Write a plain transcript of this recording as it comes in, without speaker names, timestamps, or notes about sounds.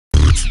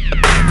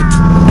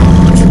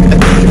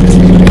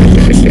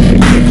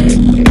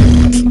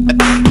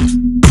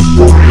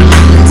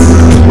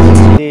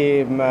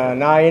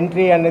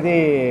Entry అన్నది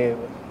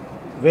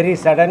very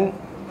sudden.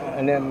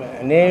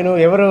 నేను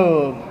ఎవరు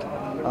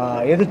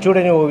ఎదురు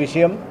చూడని ఓ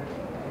విషయం.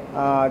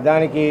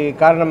 దానికి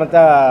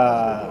కారణమంతా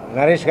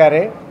నరేష్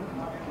గారే.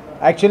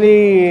 యాక్చువల్లీ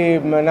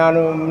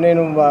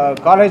నేను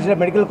కాలేజ్లో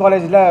మెడికల్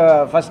కాలేజ్లో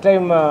first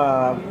time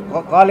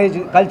college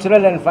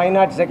cultural and fine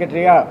arts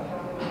సెక్రటరీగా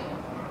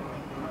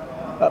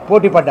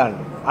పోటీ పడ్డాను.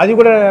 అది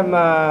కూడా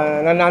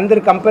నన్ను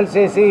అందరు కంపల్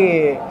చేసి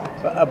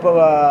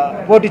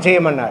పోటీ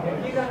చేయమన్నారు.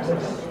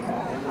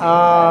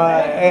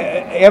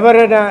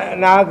 ఎవరైనా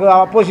నాకు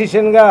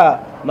అపోజిషన్గా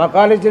మా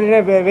కాలేజీలోనే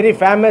వెరీ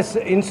ఫేమస్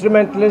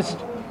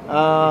ఇన్స్ట్రుమెంటలిస్ట్,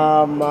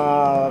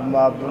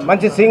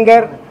 మంచి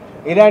సింగర్,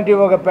 ఇలాంటి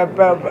ఒక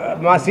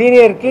మా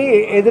సీనియర్కి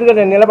ఎదురుగా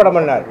నేను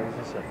నిలబడమన్నారు.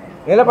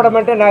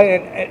 నిలబడమంటే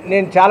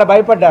నేను చాలా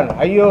భయపడ్డాను.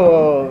 అయ్యో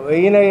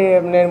ఈయన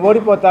నేను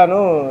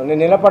ఓడిపోతాను, నేను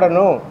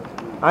నిలబడను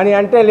అని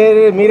అంటే,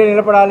 లేదు మీరే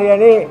నిలబడాలి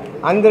అని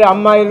అందరు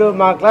అమ్మాయిలు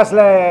మా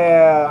క్లాస్లో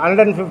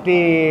 150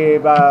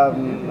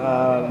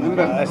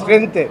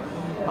 స్ట్రెంత్,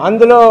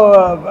 అందులో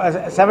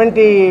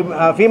 70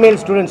 ఫీమేల్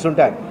స్టూడెంట్స్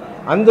ఉంటారు.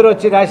 అందరూ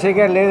వచ్చి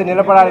రాజశేఖర్ లేదు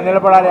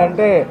నిలబడాలి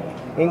అంటే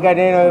ఇంకా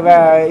నేను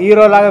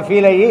హీరోలాగా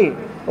ఫీల్ అయ్యి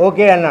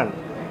ఓకే అన్నాను.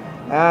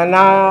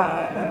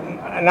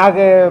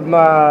 నాకు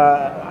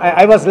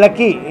ఐ వాజ్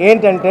లక్కీ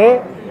ఏంటంటే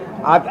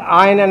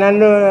ఆయన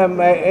నన్ను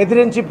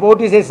ఎదిరించి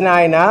పోటీ చేసిన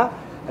ఆయన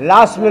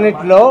లాస్ట్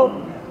మినిట్లో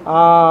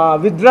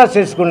విత్డ్రా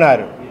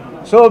చేసుకున్నారు.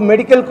 So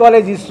medical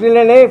college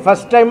హిస్టరీలోనే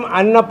first time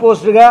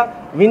అన్అపోజ్డ్గా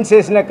win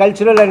చేసిన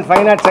cultural and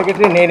fine arts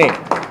secretary నేనే.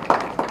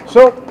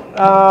 సో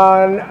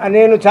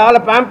నేను చాలా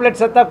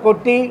ప్యాంప్లెట్స్ అంతా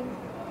కొట్టి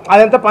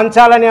అదంతా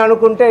పంచాలని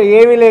అనుకుంటే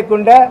ఏమీ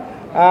లేకుండా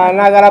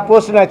నాకు అలా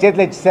పోస్ట్ నా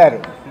చేతిలో ఇచ్చేశారు.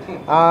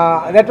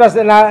 దట్ వాస్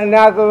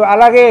నాకు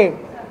అలాగే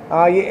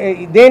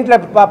దేంట్లో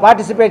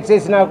పార్టిసిపేట్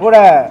చేసినా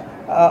కూడా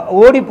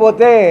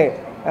ఓడిపోతే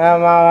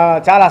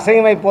చాలా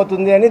అసహ్యం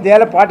అయిపోతుంది అని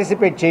దేనిలో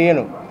పార్టిసిపేట్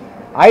చేయను.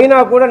 అయినా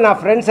కూడా నా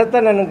ఫ్రెండ్స్ అంతా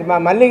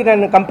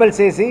నన్ను కంపల్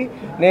చేసి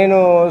నేను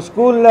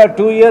స్కూల్లో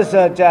 2 years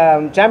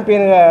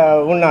ఛాంపియన్గా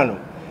ఉన్నాను.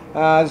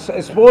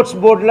 స్పోర్ట్స్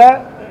బోర్డులో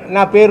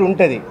నా పేరు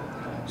ఉంటుంది.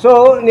 సో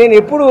నేను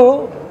ఎప్పుడు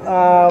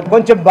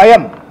కొంచెం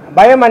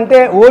భయం అంటే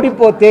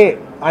ఓడిపోతే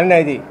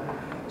అన్నది.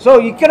 సో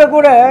ఇక్కడ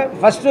కూడా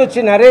ఫస్ట్ వచ్చి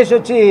నరేష్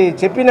వచ్చి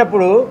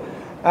చెప్పినప్పుడు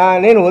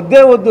నేను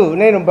వద్దు,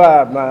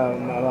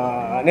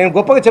 నేను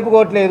గొప్పగా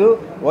చెప్పుకోవట్లేదు.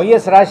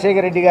 వైఎస్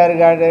రాజశేఖర రెడ్డి గారు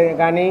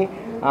కానీ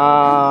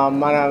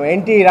మన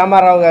ఎన్టీ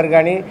రామారావు గారు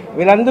కానీ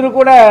వీళ్ళందరూ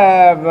కూడా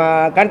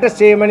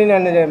కంటెస్ట్ చేయమని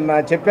నన్ను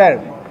చెప్పారు.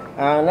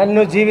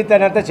 నన్ను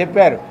జీవితాన్ని అంతా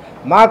చెప్పారు.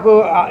 మాకు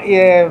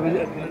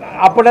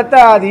అప్పుడంతా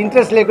అది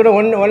ఇంట్రెస్ట్ లేకుండా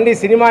ఓన్లీ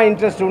సినిమా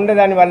ఇంట్రెస్ట్ ఉండే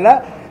దానివల్ల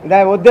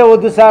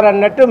వద్దు సార్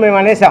అన్నట్టు మేము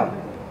అనేసాం.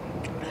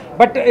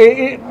 బట్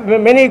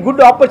మెనీ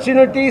గుడ్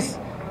ఆపర్చునిటీస్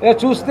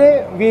చూస్తే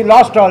వీ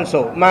లాస్ట్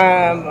ఆల్సో.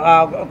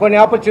 కొన్ని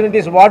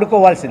ఆపర్చునిటీస్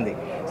వాడుకోవాల్సింది,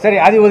 సరే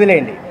అది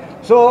వదిలేయండి.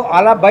 సో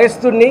అలా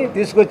భయస్తుని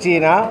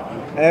తీసుకొచ్చిన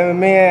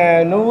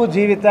నువ్వు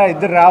జీవిత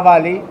ఇద్దరు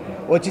రావాలి,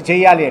 వచ్చి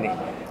చెయ్యాలి అని.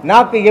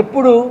 నాకు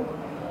ఎప్పుడు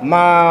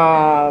మా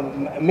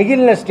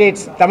మిగిలిన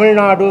స్టేట్స్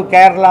తమిళనాడు,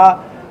 కేరళ,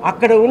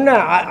 అక్కడ ఉన్న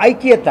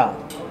ఐక్యత,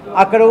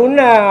 అక్కడ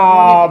ఉన్న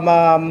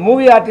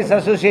మూవీ ఆర్టిస్ట్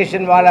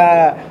అసోసియేషన్ వాళ్ళ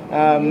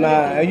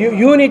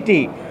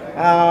యూనిటీ,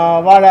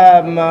 వాళ్ళ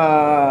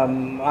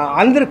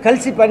అందరూ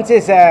కలిసి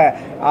పనిచేసే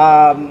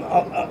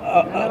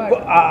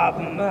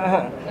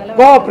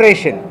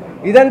కోఆపరేషన్,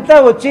 ఇదంతా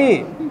వచ్చి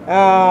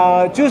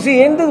చూసి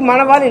ఎందుకు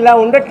మన వాళ్ళు ఇలా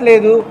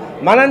ఉండట్లేదు,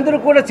 మనందరూ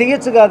కూడా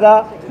చెయ్యొచ్చు కదా,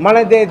 మన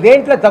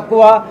దేంట్లో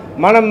తక్కువ,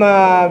 మనం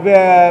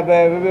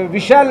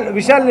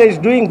Vishal is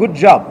doing good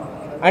job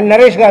and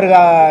Naresh గారు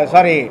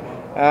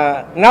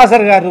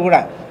నాసర్ గారు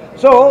కూడా.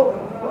 సో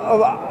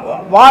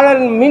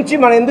వాళ్ళని మించి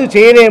మనం ఎందుకు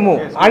చేయలేము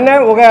అన్న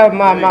ఒక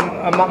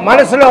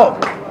మనసులో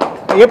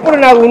ఎప్పుడు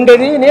నాకు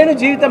ఉండేది. నేను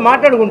జీవితం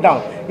మాట్లాడుకుంటాం,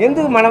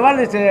 ఎందుకు మన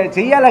వాళ్ళు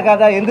చెయ్యాలా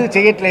కదా, ఎందుకు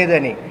చేయట్లేదు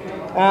అని.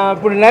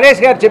 ఇప్పుడు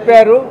నరేష్ గారు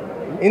చెప్పారు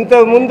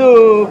ఇంతకుముందు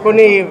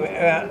కొన్ని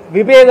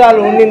విభేదాలు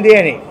ఉండింది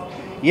అని.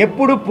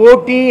 ఎప్పుడు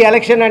పోటీ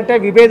ఎలక్షన్ అంటే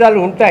విభేదాలు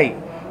ఉంటాయి.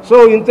 సో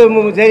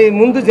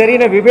ముందు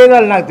జరిగిన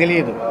విభేదాలు నాకు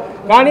తెలియదు,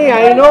 కానీ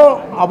I know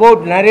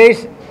about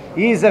Naresh.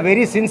 He is a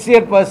very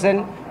sincere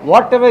person.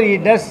 What ever he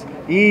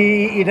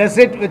does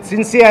it with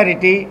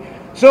sincerity.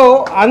 So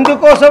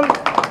అందుకోసం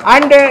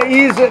అండ్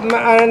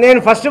నేను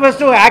ఫస్ట్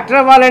యాక్టర్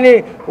అవ్వాలని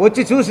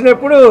వచ్చి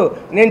చూసినప్పుడు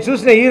నేను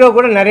చూసిన హీరో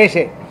కూడా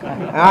నరేషే.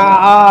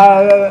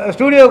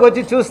 స్టూడియోకి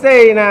వచ్చి చూస్తే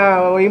ఈయన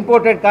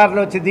ఇంపోర్టెడ్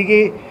కార్లో వచ్చి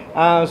దిగి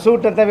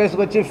సూట్ అంతా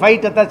వేసుకొచ్చి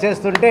ఫైట్ అంతా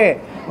చేస్తుంటే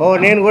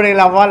నేను కూడా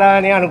ఇలా అవ్వాలా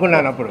అని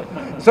అనుకున్నాను అప్పుడు.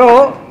 So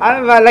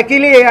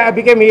luckily I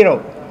became hero.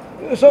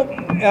 So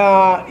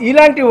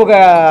ఇలాంటి ఒక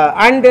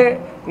అండ్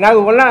నాకు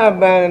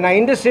నా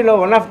ఇండస్ట్రీలో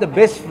one of the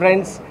best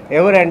friends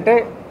ఎవరంటే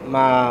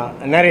మా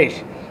నరేష్.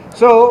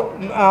 సో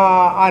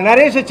ఆ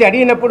నరేష్ వచ్చి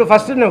అడిగినప్పుడు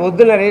ఫస్ట్ నేను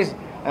వద్దు నరేష్,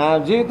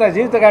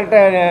 జీవిత కంటే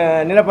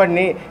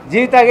నిలబడిని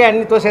జీవితాగే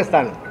అన్ని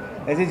తోసేస్తాను,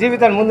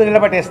 జీవితాన్ని ముందు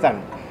నిలబెట్టేస్తాను.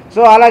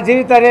 సో అలా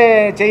జీవితాన్ని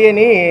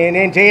చెయ్యని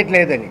నేను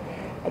చేయట్లేదని.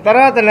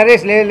 తర్వాత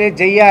నరేష్ లేదు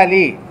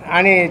చెయ్యాలి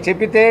అని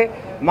చెప్పితే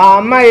మా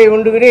అమ్మాయి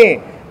ఉండుకుని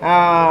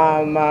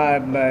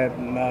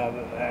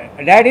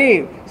డాడీ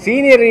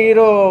సీనియర్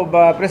హీరో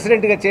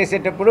ప్రెసిడెంట్గా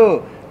చేసేటప్పుడు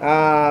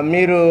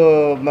మీరు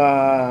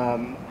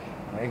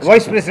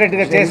వైస్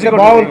ప్రెసిడెంట్గా చేస్తే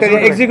బాగుంటుంది,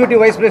 ఎగ్జిక్యూటివ్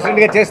వైస్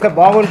ప్రెసిడెంట్గా చేస్తే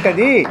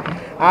బాగుంటుంది.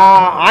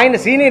 ఆయన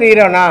సీనియర్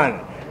హీరోనా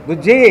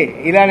బుజ్జి,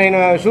 ఇలా నేను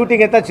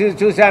షూటింగ్ అంతా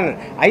చూశాను.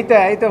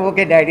 అయితే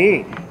ఓకే డాడీ,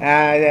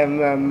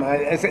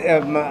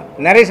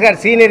 నరేష్ గారు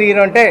సీనియర్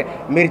హీరో అంటే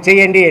మీరు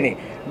చెయ్యండి అని.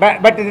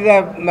 బట్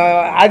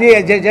అది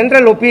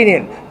జనరల్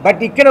ఒపీనియన్.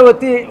 బట్ ఇక్కడ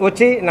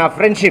వచ్చి నా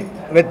friendship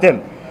with them.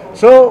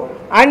 So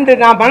and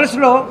నా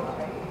మనసులో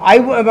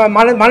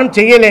మనం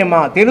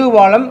చెయ్యలేమా, తెలుగు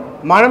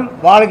మనం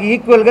వాళ్ళకి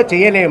ఈక్వల్గా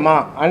చేయలేమా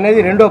అనేది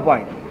రెండో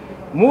పాయింట్.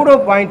 మూడో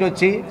పాయింట్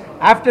వచ్చి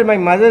after my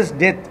mother's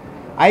death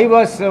I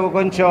was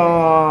కొంచెం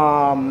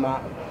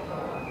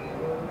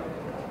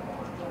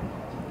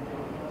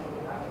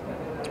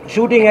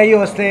షూటింగ్ అయ్యి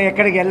వస్తే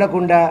ఎక్కడికి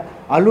వెళ్ళకుండా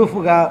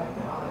అలూఫ్గా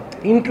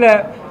ఇంట్లో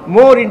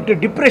మోర్ ఇంటూ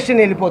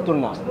డిప్రెషన్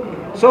వెళ్ళిపోతున్నా.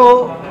 సో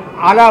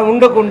అలా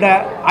ఉండకుండా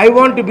I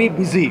want to be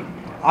busy,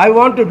 I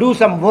want to do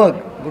some work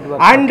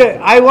and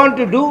I want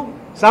to do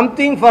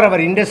something for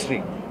our industry.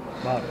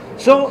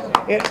 So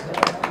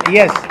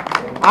yes,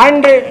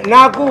 and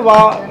నాకు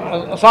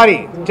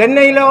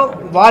చెన్నైలో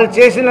వాళ్ళు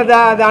చేసిన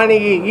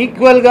దానికి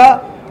ఈక్వల్గా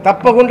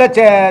తప్పకుండా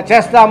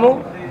చేస్తాము.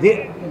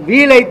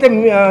 వీలైతే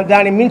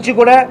దాని మించి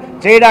కూడా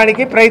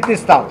చేయడానికి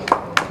ప్రయత్నిస్తాం.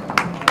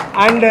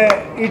 అండ్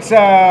ఇట్స్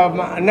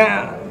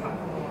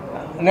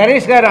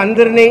నరేష్ గారు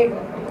అందరినీ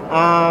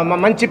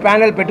మంచి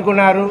ప్యానెల్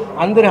పెట్టుకున్నారు,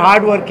 అందరు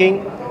హార్డ్ వర్కింగ్.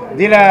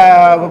 దీనిలో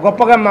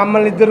గొప్పగా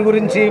మమ్మల్ని ఇద్దరు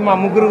గురించి మా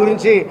ముగ్గురు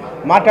గురించి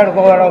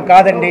మాట్లాడుకోవడం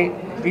కాదండి.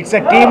 It's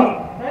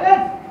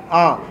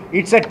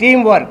a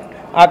team work.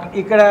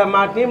 ఇక్కడ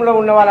మా టీంలో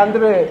ఉన్న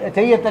వాళ్ళందరూ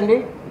చెయ్యొద్దండి,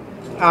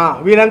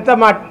 వీళ్ళంతా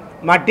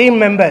మా టీమ్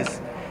మెంబర్స్.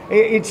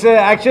 ఇట్స్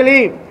యాక్చువల్లీ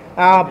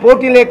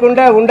పోటీ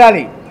లేకుండా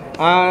ఉండాలి.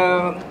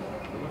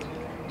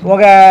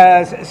 ఒక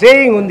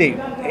సేయింగ్ ఉంది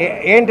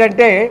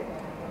ఏంటంటే,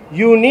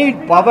 you need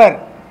power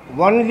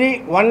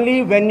only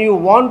when you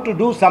want to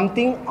do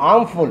something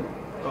harmful.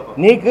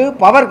 నీకు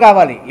పవర్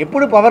కావాలి.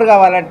 ఎప్పుడు పవర్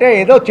కావాలంటే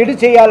ఏదో చెడు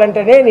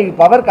చేయాలంటేనే నీకు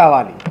పవర్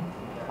కావాలి.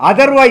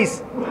 Otherwise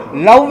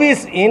love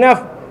is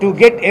enough to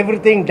get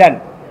everything done.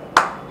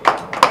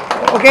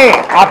 Okay,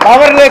 ఆ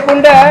పవర్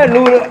లేకుండా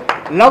నువ్వు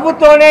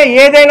లవ్తోనే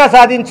ఏదైనా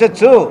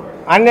సాధించవచ్చు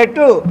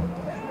అన్నట్టు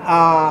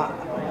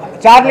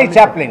చార్లీ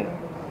చాప్లిన్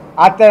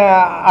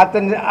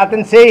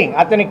అతని సేయింగ్,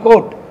 అతని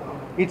coat.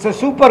 It's a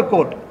super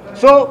coat.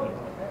 So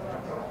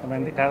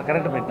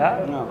correct పెట్టా.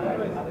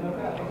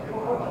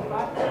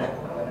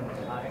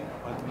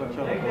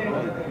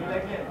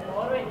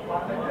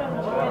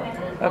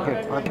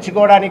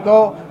 ఇచ్చుకోవడానికో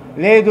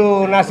లేదు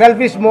నా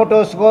సెల్ఫిష్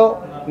మోటోస్కో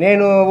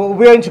నేను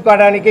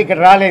ఉపయోగించుకోవడానికి ఇక్కడ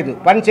రాలేదు,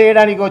 పని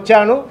చేయడానికి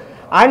వచ్చాను.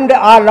 అండ్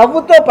ఆ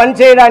లవ్తో పని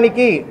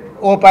చేయడానికి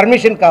ఓ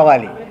పర్మిషన్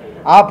కావాలి.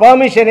 ఆ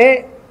పర్మిషనే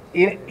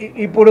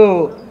ఇప్పుడు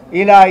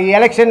ఇలా ఈ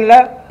ఎలక్షన్లో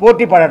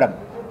పోటీ పడడం.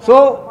 సో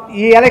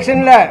ఈ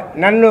ఎలక్షన్లో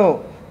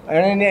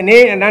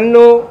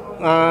నన్ను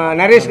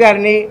నరేష్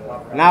గారిని,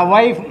 నా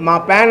వైఫ్, మా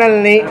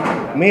ప్యానల్ని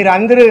మీరు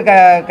అందరూ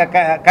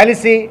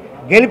కలిసి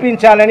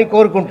గెలిపించాలని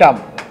కోరుకుంటాం.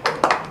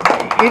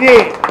 ఇది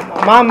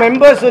మా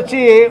మెంబర్స్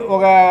వచ్చి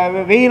ఒక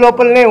 1000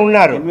 లోపలనే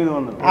ఉన్నారు.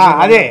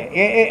 అదే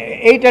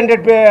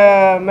 800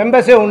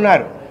 మెంబర్సే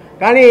ఉన్నారు.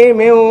 కానీ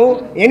మేము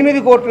 8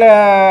 కోట్ల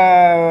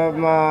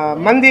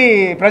మంది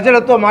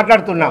ప్రజలతో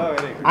మాట్లాడుతున్నాం.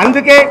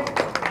 అందుకే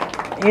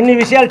ఇన్ని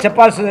విషయాలు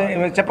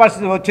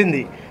చెప్పాల్సి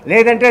వచ్చింది.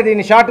 లేదంటే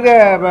దీన్ని షార్ట్గా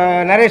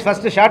నరేష్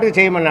ఫస్ట్ షార్ట్గా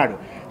చేయమన్నాడు.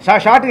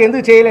 షార్ట్గా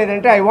ఎందుకు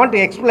చేయలేదంటే I want to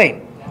explain.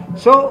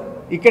 So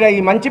ఇక్కడ ఈ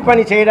మంచి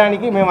పని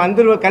చేయడానికి మేము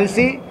అందరూ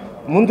కలిసి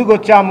ముందుకు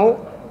వచ్చాము.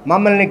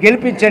 మమ్మల్ని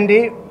గెలిపించండి.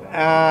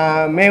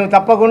 మేము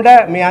తప్పకుండా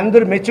మీ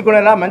అందరూ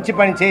మెచ్చుకునేలా మంచి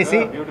పని చేసి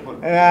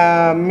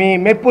మీ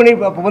మెప్పుని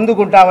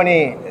పొందుకుంటామని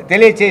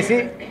తెలియచేసి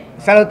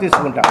సెలవు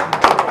తీసుకుంటాం.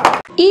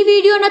 ఈ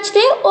వీడియో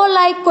నచ్చితే ఓ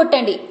లైక్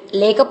కొట్టండి,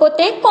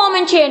 లేకపోతే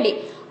కామెంట్ చేయండి.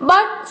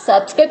 బట్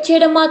సబ్స్క్రైబ్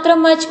చేయడం మాత్రం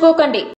మర్చిపోకండి.